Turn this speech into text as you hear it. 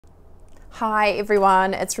Hi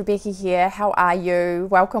everyone, it's Rebecca here. How are you?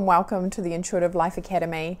 Welcome to the Intuitive Life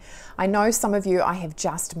Academy. I know some of you I have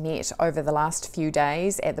just met over the last few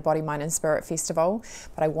days at the Body, Mind and Spirit Festival,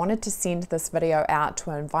 but I wanted to send this video out to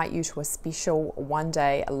invite you to a special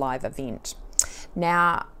one-day live event.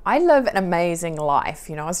 Now, I live an amazing life.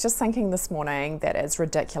 I was just thinking this morning that it's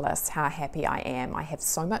ridiculous how happy I am. I have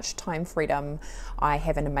so much time freedom. I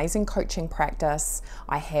have an amazing coaching practice.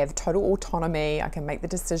 I have total autonomy. I can make the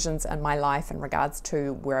decisions in my life in regards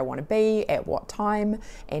to where I want to be, at what time,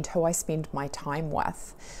 and who I spend my time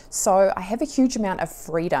with. So I have a huge amount of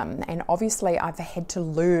freedom, and obviously I've had to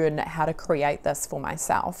learn how to create this for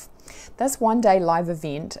myself. This one-day live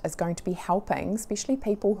event is going to be helping, especially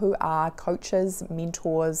people who are coaches,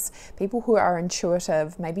 mentors, people who are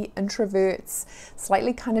intuitive, maybe introverts,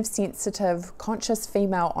 slightly kind of sensitive, conscious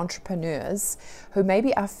female entrepreneurs who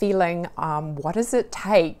maybe are feeling, what does it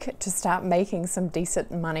take to start making some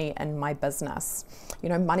decent money in my business?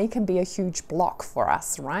 Money can be a huge block for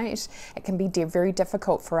us, right? It can be very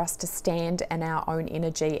difficult for us to stand in our own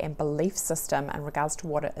energy and belief system in regards to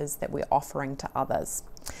what it is that we're offering to others.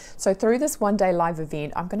 So through this one-day live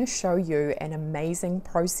event, I'm going to show you an amazing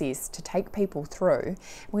process to take people through.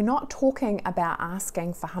 We're not talking about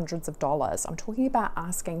asking for hundreds of dollars. I'm talking about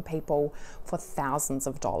asking people for thousands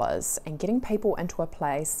of dollars and getting people into a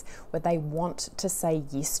place where they want to say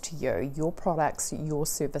yes to you, your products, your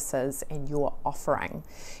services, and your offering.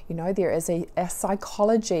 There is a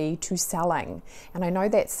psychology to selling, and I know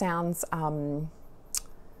that sounds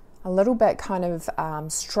a little bit kind of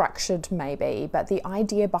structured maybe, but the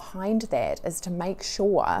idea behind that is to make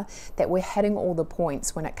sure that we're hitting all the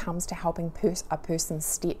points when it comes to helping a person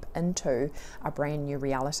step into a brand new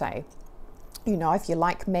reality. If you're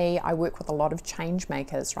like me, I work with a lot of change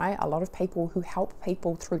makers, right? A lot of people who help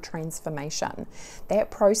people through transformation.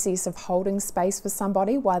 That process of holding space for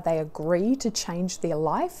somebody while they agree to change their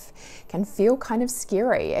life can feel kind of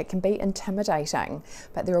scary. It can be intimidating,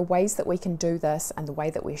 but there are ways that we can do this and the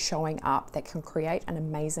way that we're showing up that can create an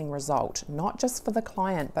amazing result, not just for the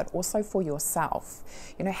client, but also for yourself.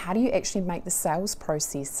 How do you actually make the sales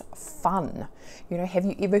process fun? Have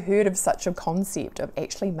you ever heard of such a concept of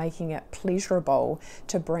actually making it pleasurable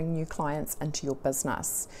to bring new clients into your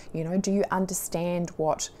business? Do you understand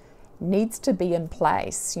what needs to be in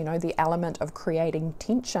place? The element of creating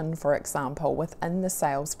tension, for example, within the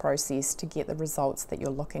sales process to get the results that you're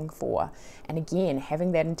looking for. And again,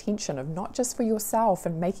 having that intention of not just for yourself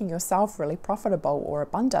and making yourself really profitable or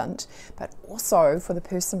abundant, but also for the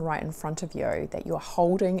person right in front of you, that you're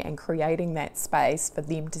holding and creating that space for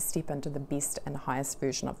them to step into the best and highest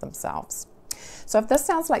version of themselves. So if this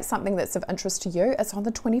sounds like something that's of interest to you, it's on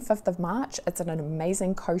the 25th of March. It's in an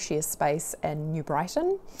amazing co-share space in New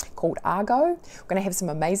Brighton called Argo. We're going to have some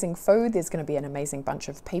amazing food. There's going to be an amazing bunch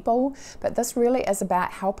of people. But this really is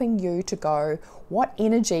about helping you to go, what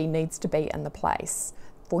energy needs to be in the place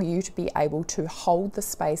for you to be able to hold the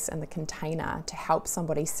space and the container to help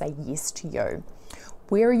somebody say yes to you.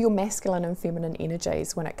 Where are your masculine and feminine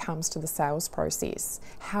energies when it comes to the sales process?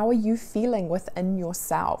 How are you feeling within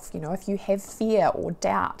yourself? If you have fear or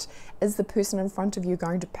doubt, is the person in front of you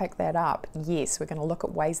going to pick that up? Yes, we're going to look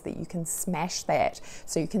at ways that you can smash that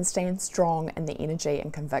so you can stand strong in the energy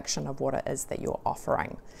and conviction of what it is that you're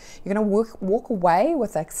offering. You're going to walk away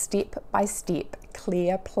with a step-by-step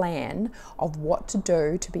clear plan of what to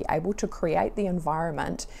do to be able to create the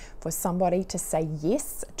environment for somebody to say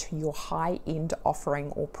yes to your high-end offering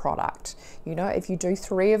or product. If you do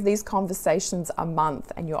 3 of these conversations a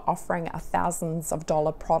month and you're offering a thousands of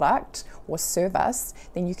dollar product or service,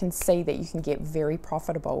 then you can see that you can get very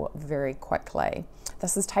profitable very quickly.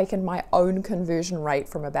 This has taken my own conversion rate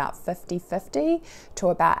from about 50-50 to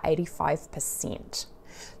about 85%.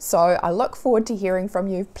 So I look forward to hearing from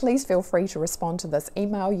you. Please feel free to respond to this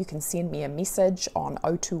email. You can send me a message on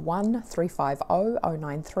 021 350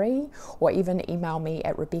 093 or even email me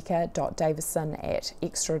at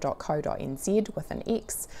rebecca.davison@extra.co.nz with an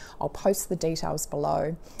X. I'll post the details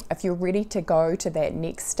below. If you're ready to go to that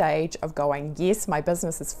next stage of going, yes, my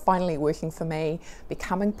business is finally working for me,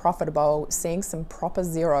 becoming profitable, seeing some proper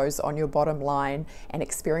zeros on your bottom line, and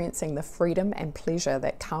experiencing the freedom and pleasure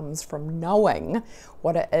that comes from knowing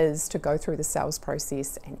what it is to go through the sales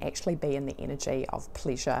process and actually be in the energy of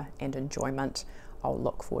pleasure and enjoyment, I'll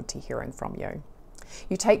look forward to hearing from you.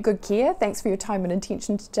 You take good care. Thanks for your time and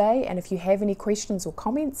attention today. And if you have any questions or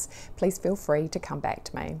comments, please feel free to come back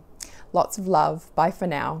to me. Lots of love. Bye for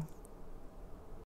now.